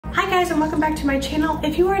guys, and welcome back to my channel.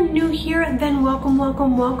 If you are new here, then welcome.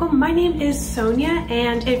 My name is Sonia,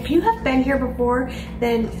 and if you have been here before,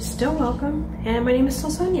 then still welcome, and my name is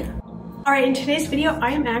still Sonya. Alright, in today's video,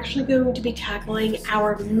 I am actually going to be tackling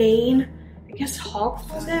our main, I guess, hall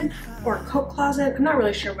closet or coat closet. I'm not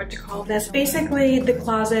really sure what to call this. Basically, the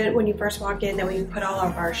closet when you first walk in that we put all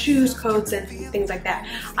of our shoes, coats, and things like that.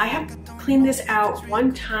 I have cleaned this out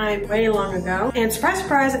one time way long ago, and surprise,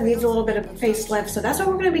 surprise, it needs a little bit of a facelift, so that's what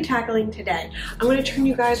we're going to be tackling today. I'm going to turn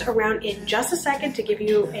you guys around in just a second to give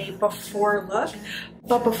you a before look.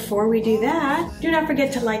 But before we do that, do not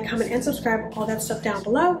forget to like, comment, and subscribe, all that stuff down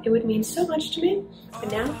below. It would mean so much to me.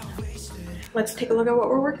 And now, let's take a look at what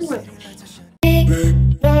we're working with.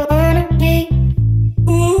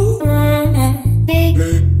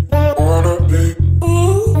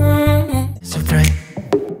 So bright,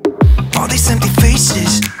 all these empty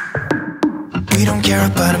faces, we don't care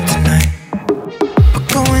about them tonight. We're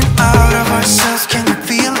going out of ourselves, can you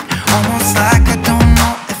feel it? Almost like I don't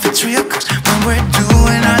know if it's real, cause when we're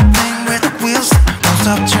doing our thing, we're the wheels that won't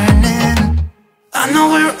stop turning. I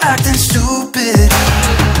know we're acting stupid,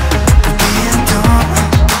 we're being dumb,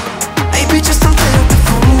 maybe just a little bit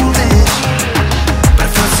foolish, but I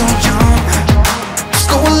feel so young. Just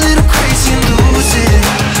go a little crazy and lose it.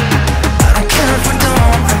 I don't care if we're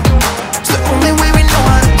dumb, it's the only way we know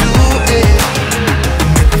how to do it.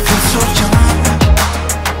 Make me feel so young.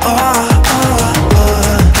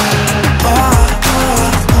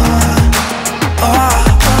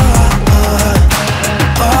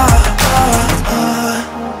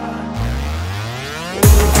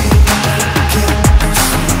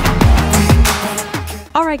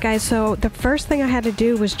 Alright guys, so the first thing I had to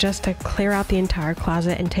do was just to clear out the entire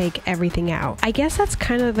closet and take everything out. I guess that's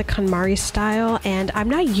kind of the KonMari style, and I'm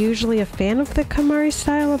not usually a fan of the KonMari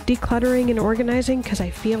style of decluttering and organizing because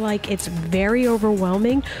I feel like it's very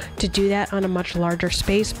overwhelming to do that on a much larger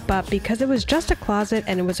space, but because it was just a closet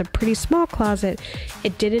and it was a pretty small closet,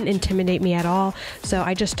 it didn't intimidate me at all. So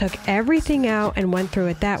I just took everything out and went through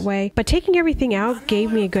it that way. But taking everything out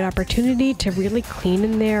gave me a good opportunity to really clean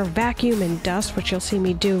in there, vacuum and dust, which you'll see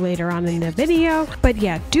me do later on in the video. But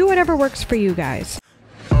yeah, do whatever works for you guys.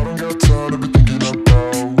 I don't got time to be thinking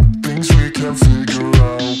about things we can't figure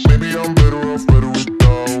out. Maybe I'm better off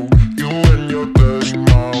without you and your dirty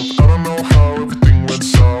mouth. I don't know how everything went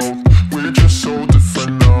south. We're just so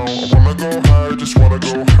different now. I wanna go high, just wanna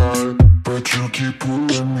go high, but you keep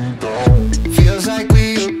pulling me down. Feels like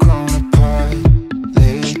we have grown apart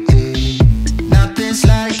lately. Nothing's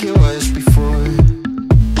like it was before.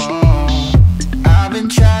 I've been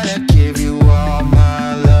trying to give you all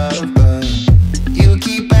my love, but you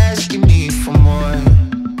keep asking me for more.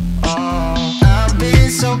 I've been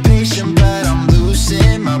so patient, but I'm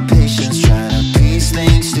losing my patience, trying to piece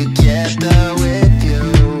things together with you.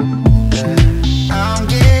 I'm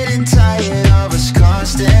getting tired of us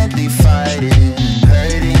constantly fighting,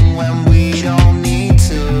 hurting when we don't need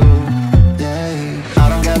to. I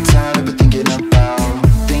don't got time to be thinking about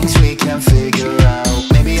things we can't figure out.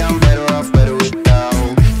 Maybe I'm better off without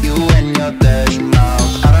you and your dirty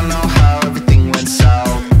mouth. I don't know how everything went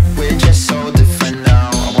south. We're just so different now.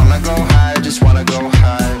 I wanna go high, just wanna go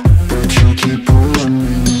high, but you keep pulling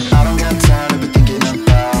me. I don't got time to be thinking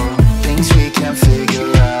about things we can't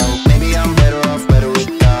figure out. Maybe I'm better off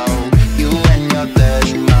without you and your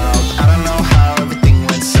dirty mouth. I don't know how everything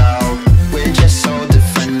went south. We're just so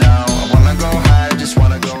different now. I wanna go high, just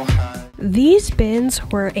wanna go high. These bins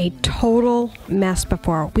were a total mess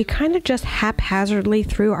before. We kind of just haphazardly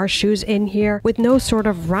threw our shoes in here with no sort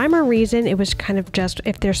of rhyme or reason. It was kind of just,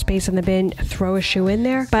 if there's space in the bin, throw a shoe in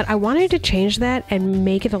there. But I wanted to change that and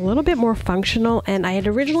make it a little bit more functional, and I had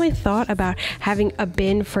originally thought about having a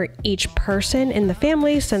bin for each person in the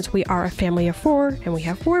family, since we are a family of 4 and we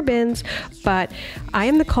have 4 bins. But I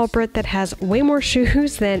am the culprit that has way more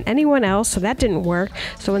shoes than anyone else, so that didn't work.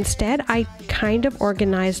 So instead, I kind of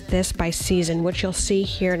organized this by season, which you'll see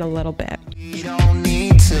here in a little bit. We don't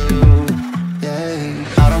need to,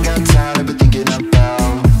 I don't got time to be thinking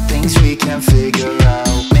about things we can't figure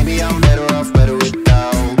out. Maybe I'm better off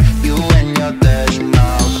without you and your dirty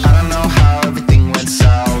mouth. I don't know how everything went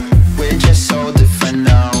south. We're just so different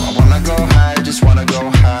now. I wanna go high, just wanna go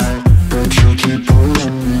high, but you keep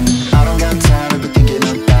pulling me. I don't got time to be thinking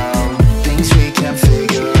about things we can't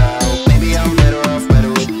figure out. Maybe I'm better off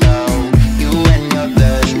without you and your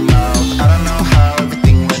dirty mouth. I don't know how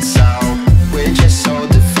everything went south. We're just so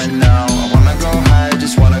different now. I wanna go high,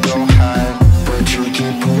 just wanna go high, but you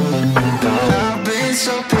keep pulling me down. I've been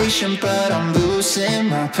so patient, but I'm losing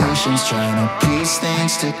my patience, trying to piece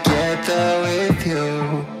things together with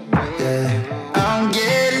you. I'm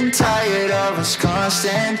getting tired of us constantly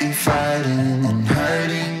constantly fighting and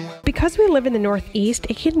hurting. Because we live in the Northeast,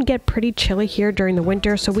 it can get pretty chilly here during the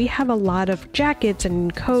winter, so we have a lot of jackets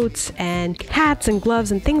and coats and hats and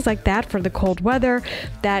gloves and things like that for the cold weather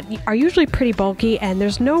that are usually pretty bulky, and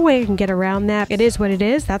there's no way I can get around that. It is what it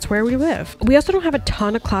is. That's where we live. We also don't have a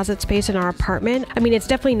ton of closet space in our apartment. I mean, it's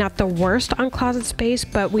definitely not the worst on closet space,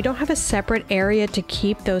 but we don't have a separate area to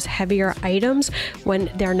keep those heavier items when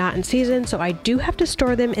they're not in season, so I do have to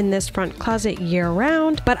store them in this front closet year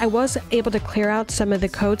round. But I was able to clear out some of the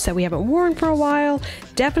coats that we haven't worn for a while.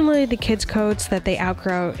 Definitely the kids' coats that they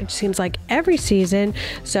outgrow, it seems like every season,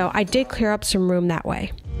 so I did clear up some room that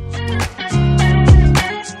way.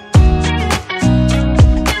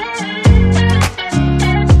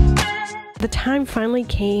 The time finally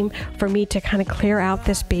came for me to kind of clear out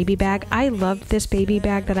this baby bag. I loved this baby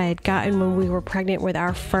bag that I had gotten when we were pregnant with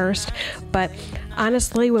our first, but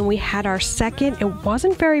honestly, when we had our second, it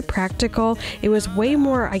wasn't very practical. It was way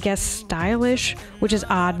more, I guess, stylish, which is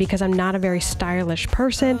odd because I'm not a very stylish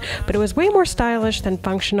person, but it was way more stylish than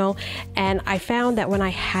functional. And I found that when I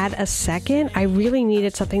had a second, I really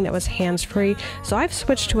needed something that was hands-free. So I've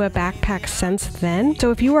switched to a backpack since then.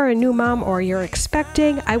 So if you are a new mom or you're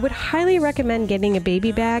expecting, I would highly recommend getting a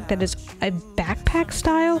baby bag that is a backpack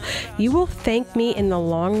style. You will thank me in the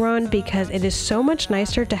long run because it is so much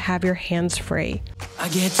nicer to have your hands free. I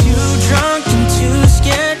get too drunk and too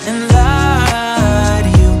scared and lie to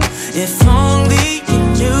you. If only you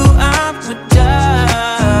knew I would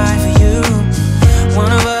die for you.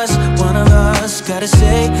 One of us gotta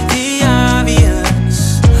say the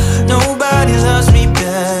obvious. Nobody loves me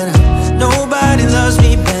better. Nobody loves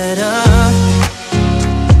me better.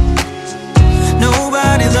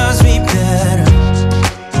 Nobody loves me better.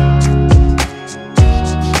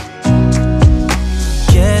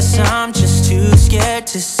 Guess I'm just too scared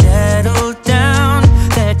to settle down.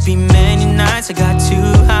 There'd be many nights I got too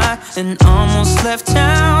high and almost left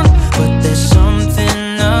town. But there's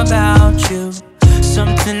something about you,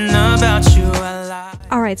 something about you I like.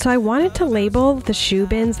 Alright, so I wanted to label the shoe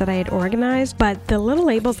bins that I had organized, but the little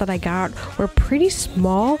labels that I got were pretty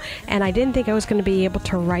small and I didn't think I was going to be able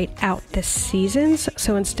to write out the seasons.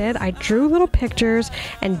 So instead I drew little pictures,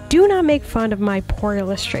 and do not make fun of my poor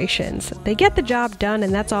illustrations. They get the job done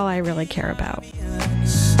and that's all I really care about.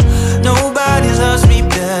 Nobody loves me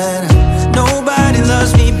better. Nobody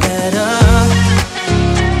loves me better.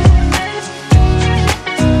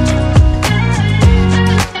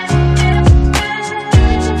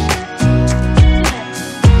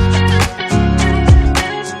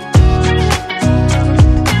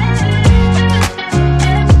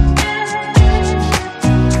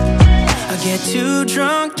 Too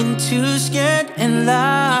drunk and too scared and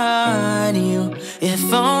lie to you.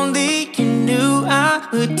 If only you knew I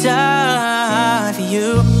would die for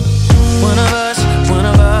you. One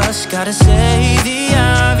of us gotta say the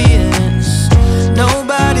obvious.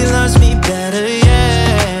 Nobody loves me better,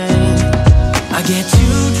 yeah. I get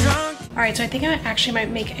too drunk. Alright, so I think I actually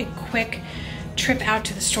might make a quick trip out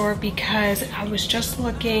to the store because I was just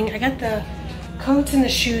looking. I got the coats and the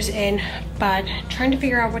shoes in, but trying to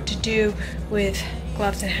figure out what to do with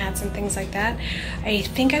gloves and hats and things like that. I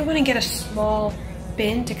think I want to get a small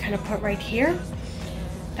bin to kind of put right here.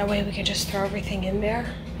 That way we can just throw everything in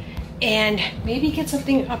there, and maybe get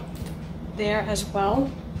something up there as well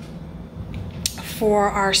for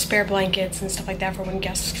our spare blankets and stuff like that for when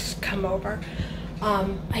guests come over.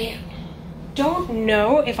 I don't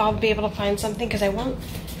know if I'll be able to find something because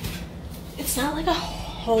it's not like a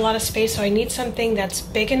whole lot of space, so I need something that's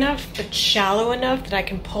big enough but shallow enough that I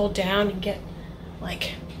can pull down and get,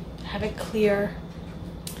 like, have it clear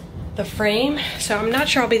the frame. So I'm not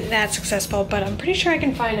sure I'll be that successful, but I'm pretty sure I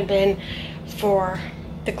can find a bin for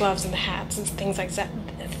the gloves and the hats and things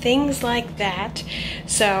like that.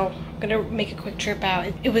 So I'm gonna make a quick trip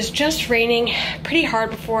out. It was just raining pretty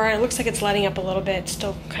hard before. It looks like it's letting up a little bit. It's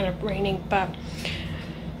still kind of raining, but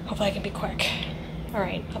hopefully I can be quick. All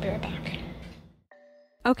right, I'll be right back.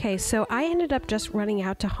 Okay, so I ended up just running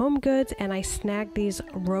out to Home Goods and I snagged these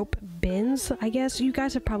rope bins. I guess you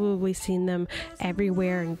guys have probably seen them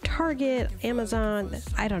everywhere in Target, Amazon,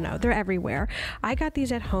 I don't know, they're everywhere. I got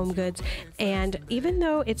these at Home Goods, and even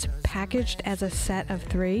though it's packaged as a set of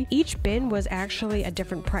 3, each bin was actually a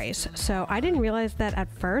different price. So I didn't realize that at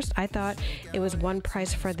first. I thought it was one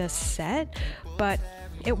price for the set, but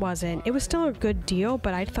it wasn't. It was still a good deal,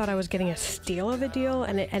 but I thought I was getting a steal of a deal,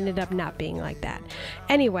 and it ended up not being like that.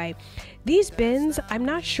 Anyway, these bins, I'm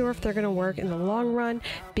not sure if they're going to work in the long run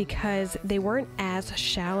because they weren't as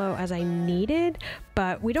shallow as I needed,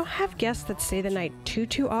 but we don't have guests that stay the night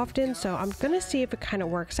too often, so I'm going to see if it kind of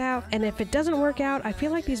works out. And if it doesn't work out, I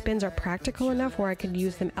feel like these bins are practical enough where I could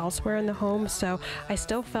use them elsewhere in the home, so I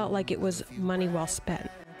still felt like it was money well spent.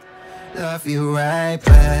 Love you right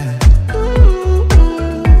back.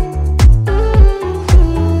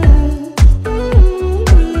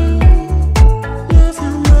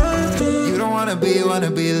 You don't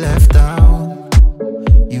wanna be left out.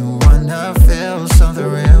 You wanna feel something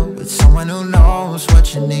real with someone who knows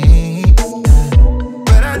what you need.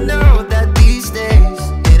 But I know that these days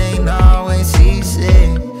it ain't always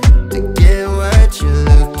easy to get what you're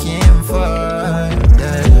looking for.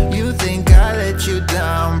 Yeah. You think I let you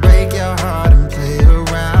down, break your heart and play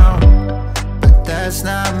around, but that's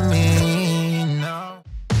not me, no.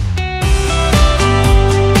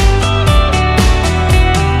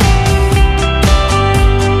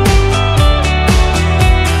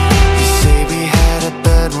 You say we had a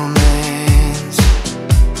bad romance,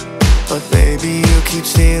 but baby you keep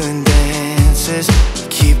stealing dances.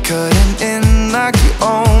 Keep cutting in like you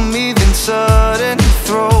own me, then suddenly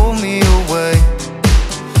throw me away.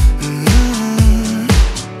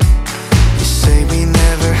 You say we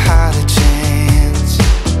never had a chance,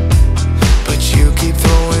 but you keep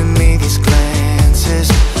throwing me these glances,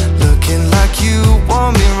 looking like you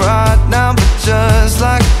want me right now, but just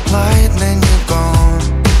like lightning you're gone.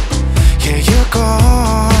 Yeah, you're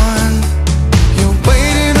gone. You're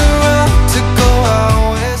waiting around to go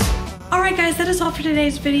out with. Alright guys, that is all for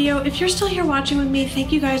today's video. If you're still here watching with me,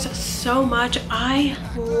 thank you guys so much. I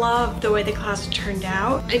love the way the closet turned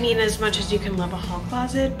out. I mean, as much as you can love a hall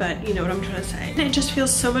closet, but you know what I'm trying to say. It just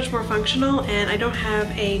feels so much more functional, and I don't have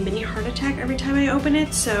a mini heart attack every time I open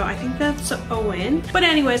it, so I think that's a win. But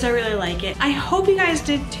anyways, I really like it. I hope you guys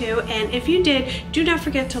did too, and if you did, do not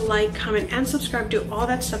forget to like, comment, and subscribe. Do all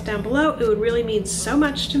that stuff down below. It would really mean so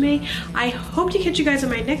much to me. I hope to catch you guys in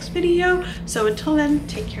my next video, so until then,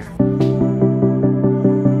 take care.